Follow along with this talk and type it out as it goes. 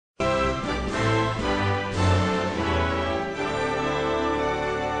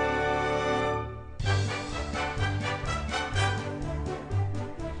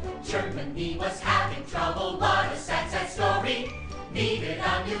He was having trouble, what a sad, sad story. Needed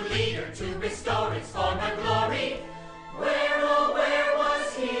a new leader to restore its former glory. Where, oh, where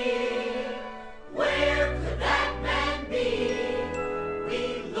was he? Where could that man be?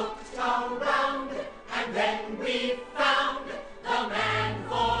 We looked around, and then we found the man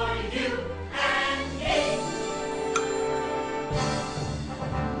for you and me.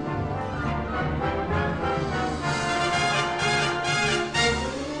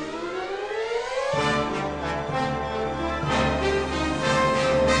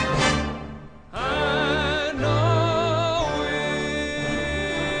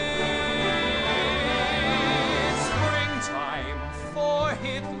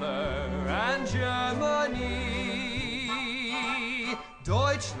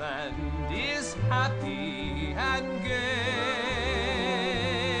 Deutschland is happy and gay.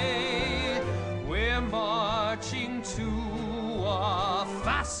 We're marching to a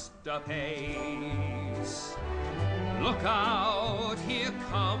faster pace. Look out, here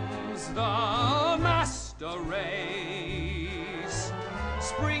comes the master race.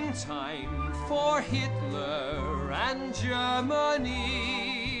 Springtime for Hitler and Germany.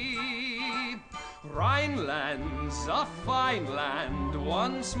 Rhineland's a fine land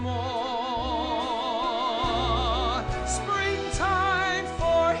once more. Springtime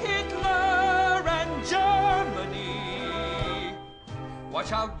for Hitler and Germany.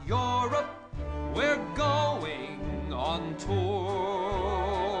 Watch out, Europe, we're going on tour.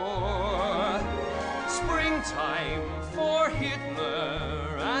 Springtime for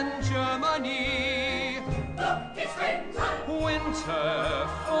Hitler and Germany. Look, it's springtime. Winter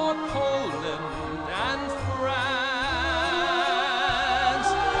for Poland and France.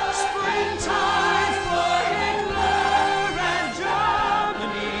 Springtime for Hitler and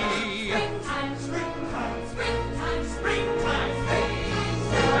Germany. Springtime, springtime, springtime, springtime,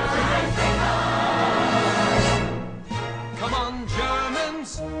 springtime. Come on,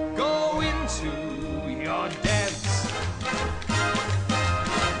 Germans, go into your dance.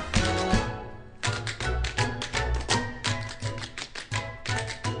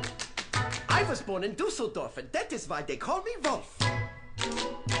 I was born in Dusseldorf, and that is why they call me Wolf.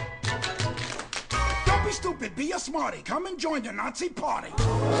 Don't be stupid, be a smarty. Come and join the Nazi party.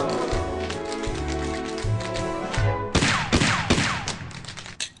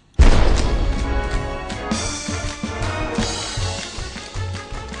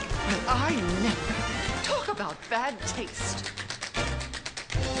 Well, I never. Talk about bad taste.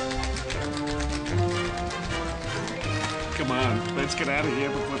 Come on, let's get out of here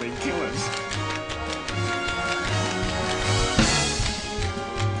before they kill us.